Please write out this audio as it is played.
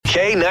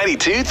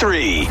K92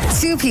 3.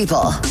 Two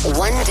people,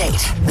 one date,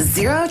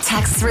 zero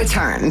texts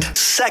returned.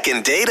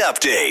 Second date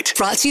update.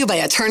 Brought to you by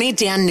attorney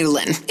Dan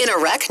Newlin. In a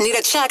wreck, need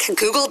a check,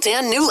 Google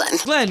Dan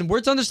Newlin. Glenn,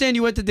 we're to understand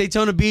you went to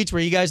Daytona Beach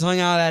where you guys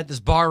hung out at this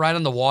bar right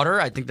on the water.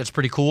 I think that's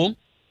pretty cool.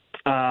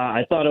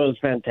 I thought it was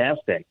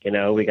fantastic. You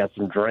know, we got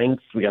some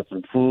drinks, we got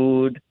some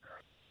food.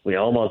 We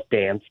almost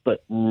danced,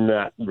 but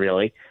not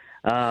really.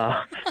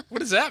 What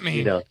does that mean?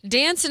 You know,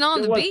 Dancing on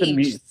There the was some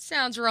beach.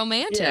 Sounds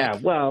romantic. yeah,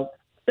 well,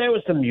 there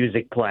was some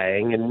music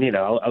playing, and, you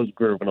know, I was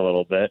grooving a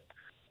little bit.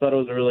 Thought it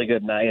was a really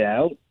good night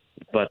out,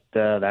 but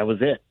that was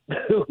it.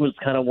 It was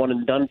kind of one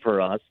and done for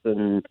us,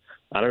 and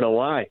I don't know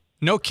why.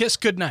 No kiss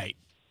goodnight.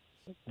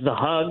 The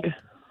hug.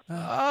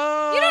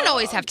 You don't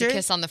always have to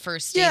kiss on the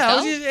first date, Yeah,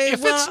 though.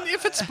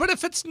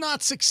 If it's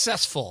not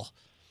successful,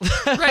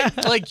 right?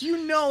 Like,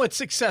 you know it's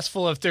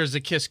successful if there's a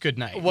kiss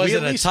goodnight. Was We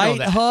it at a least know tight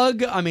that.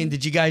 hug? I mean,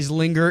 did you guys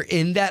linger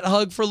in that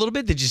hug for a little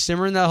bit? Did you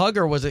simmer in that hug,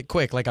 or was it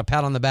quick, like a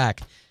pat on the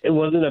back? It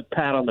wasn't a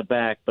pat on the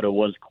back, but it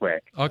was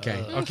quick.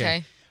 Okay.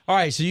 Okay. All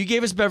right, so you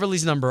gave us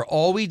Beverly's number.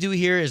 All we do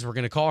here is we're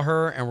going to call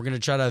her, and we're going to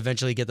try to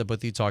eventually get the both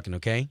of you talking,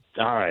 okay?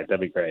 All right, that'd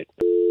be great.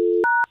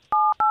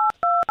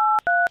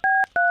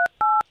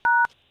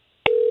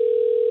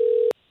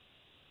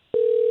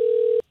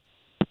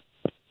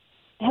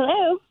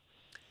 Hello,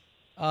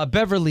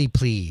 Beverly,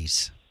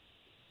 please.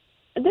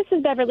 this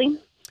is Beverly.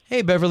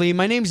 Hey, Beverly,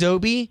 my name's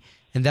Obi,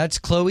 and that's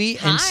Chloe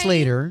Hi. and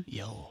Slater.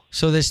 Yo.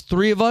 So there's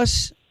three of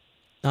us.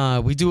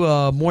 We do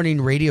a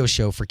morning radio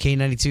show for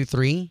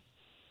K92.3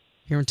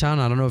 here in town.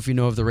 I don't know if you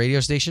know of the radio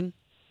station.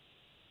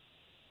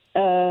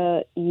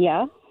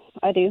 Yeah,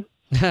 I do.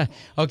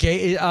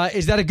 Okay,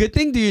 is that a good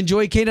thing? Do you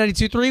enjoy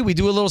K92.3? We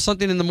do a little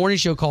something in the morning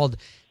show called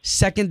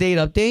Second Date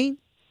Update.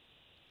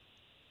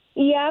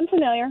 Yeah, I'm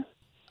familiar.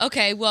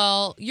 Okay,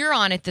 well, you're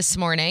on it this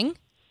morning.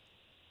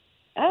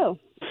 Oh,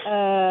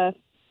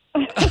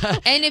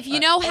 And if you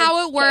know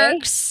how it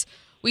works,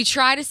 we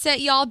try to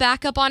set y'all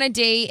back up on a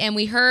date, and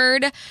we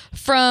heard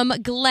from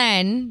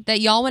Glenn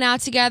that y'all went out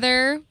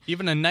together,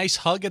 Even a nice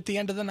hug at the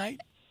end of the night?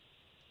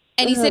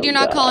 and he said you're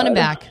not calling him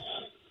back.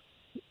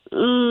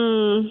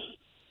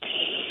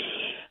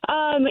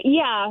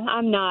 yeah,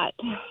 I'm not.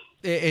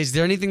 Is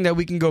there anything that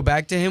we can go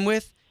back to him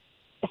with?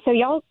 So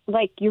y'all,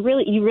 like, you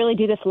really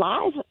do this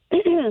live?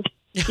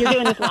 You're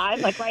doing this live,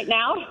 like right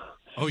now?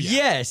 Oh, yeah.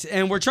 Yes,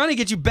 and we're trying to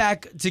get you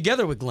back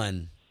together with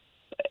Glenn.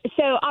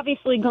 So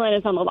obviously Glenn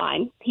is on the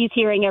line. He's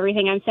hearing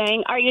everything I'm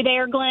saying. Are you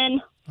there,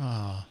 Glenn?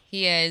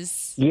 He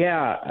is.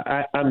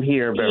 Yeah, I'm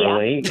here,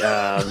 Beverly.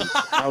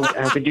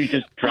 How could you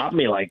just drop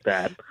me like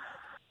that?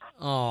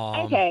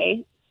 Oh,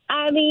 Okay.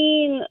 I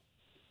mean,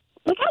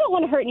 look, I don't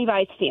want to hurt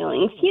anybody's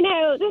feelings. You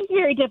know, this is a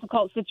very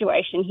difficult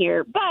situation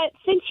here. But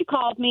since you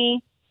called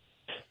me,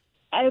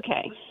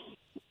 okay.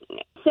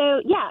 So,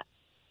 yeah,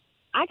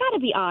 I got to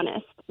be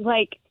honest.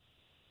 Like,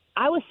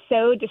 I was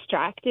so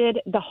distracted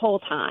the whole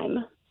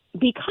time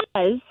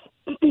because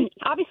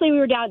obviously we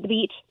were down at the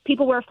beach.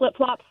 People wear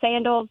flip-flops,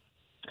 sandals.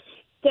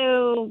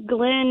 So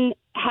Glenn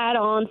had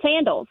on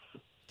sandals.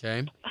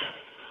 okay.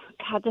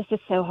 God, this is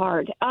so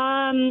hard.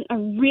 I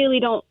really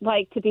don't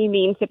like to be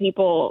mean to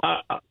people.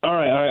 All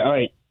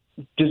right.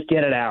 Just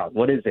get it out.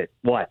 What is it?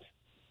 What?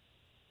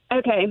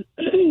 Okay.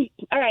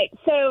 All right.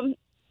 So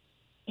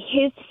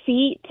his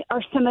feet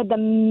are some of the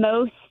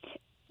most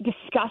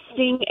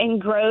disgusting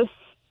and gross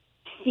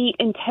feet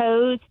and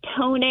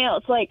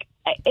toenails. Like,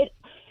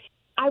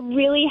 I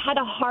really had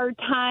a hard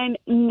time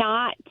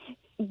not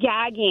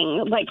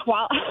gagging. Like,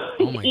 while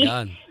Oh, my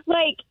God.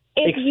 Like,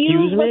 if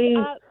Excuse you me?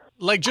 look up,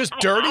 Like just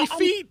dirty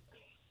feet?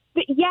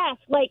 but yes,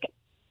 like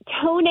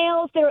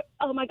toenails. They're,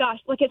 oh my gosh,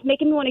 like it's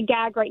making me want to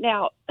gag right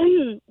now.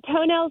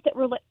 Toenails that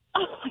were like,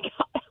 oh my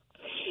God,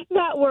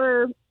 that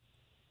were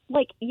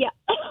like, yeah,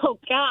 oh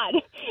God,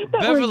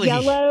 that Beverly. were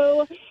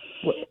yellow.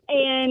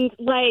 And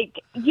like,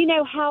 you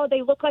know how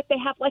they look like they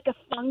have like a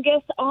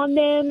fungus on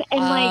them, and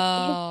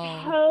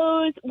like his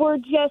toes were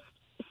just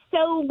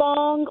so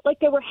long, like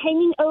they were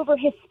hanging over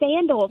his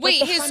sandals.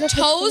 Wait, like the his front of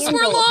toes were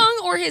sandals.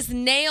 long, or his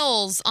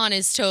nails on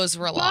his toes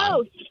were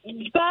long?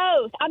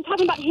 Both. I'm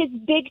talking about his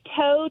big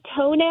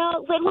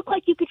toenail. It looked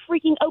like you could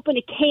freaking open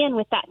a can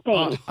with that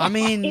thing. I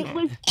mean, It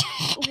was.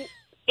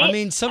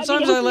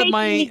 sometimes it I was let making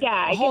my me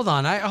gag. hold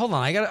on.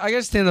 I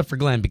gotta stand up for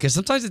Glenn because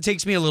sometimes it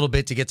takes me a little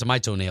bit to get to my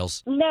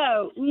toenails.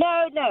 No.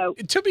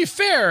 To be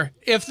fair,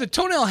 if the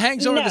toenail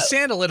hangs over No. the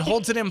sandal, it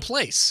holds it in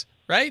place,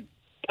 right?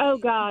 Oh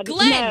God,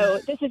 Glenn. no!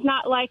 This is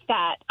not like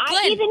that. I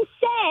Glenn. even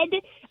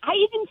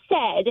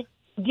said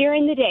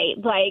during the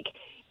date, like,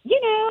 you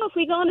know, if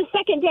we go on a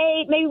second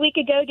date, maybe we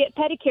could go get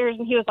pedicures.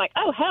 And he was like,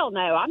 "Oh hell no,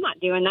 I'm not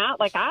doing that."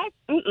 Like That's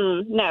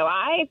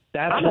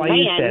I'm a why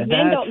you man. said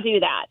Men that? don't do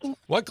that.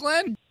 What,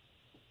 Glenn?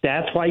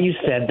 That's why you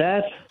said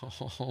that?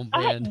 Oh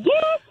man,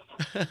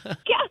 Yes.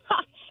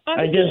 Gosh.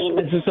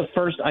 This is the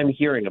first I'm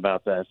hearing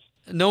about this.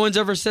 no one's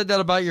ever said that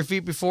about your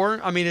feet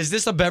before. I mean, is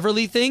this a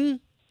Beverly thing?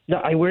 No,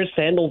 I wear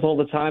sandals all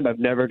the time. I've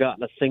never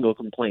gotten a single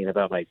complaint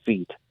about my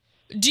feet.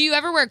 Do you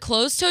ever wear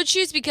closed-toed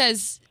shoes?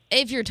 Because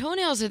if your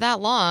toenails are that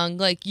long,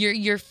 like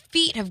your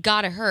feet have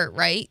got to hurt,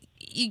 right?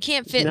 you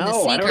can't fit in the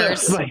No, I don't know.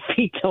 sneakers. My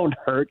feet don't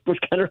hurt. What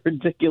kind of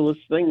ridiculous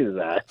thing is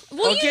that?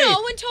 Well, Okay. you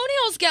know, when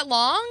toenails get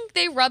long,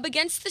 they rub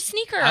against the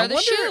sneaker or the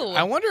shoe.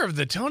 I wonder if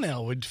the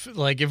toenail would,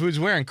 like, if it was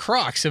wearing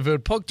Crocs, if it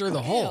would poke through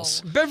the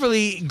holes.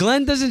 Beverly,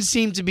 Glenn doesn't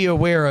seem to be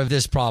aware of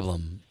this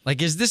problem.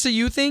 Like, is this a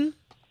you thing?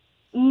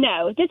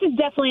 No, this is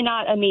definitely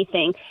not a me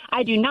thing.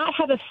 I do not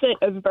have a foot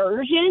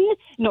aversion,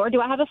 nor do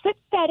I have a foot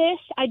fetish.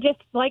 I just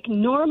like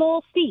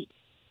normal feet.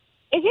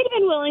 If you'd have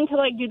been willing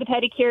to do the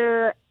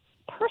pedicure,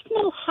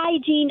 personal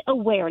hygiene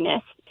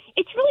awareness,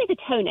 it's really the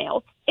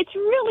toenails. It's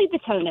really the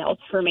toenails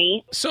for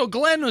me. So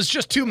Glenn was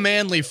just too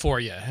manly for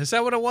you. Is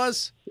that what it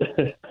was?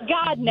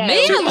 God, no.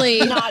 Manly.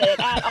 Not it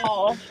at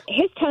all.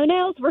 His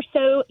toenails were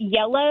so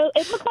yellow,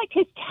 it looked like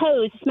his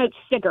toes smoked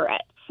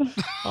cigarettes.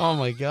 Oh,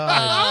 my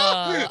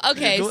God.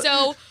 Okay,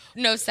 so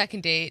no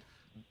second date.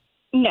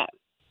 No,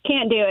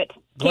 can't do it.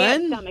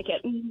 Glenn? Can't stomach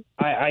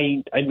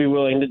it. I'd be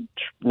willing to.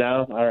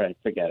 No, all right,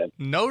 forget it.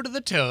 No to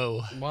the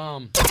toe.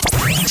 Wow.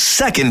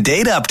 Second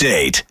date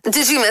update.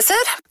 Did you miss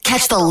it?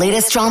 Catch the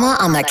latest drama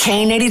on the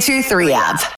K82 3 app.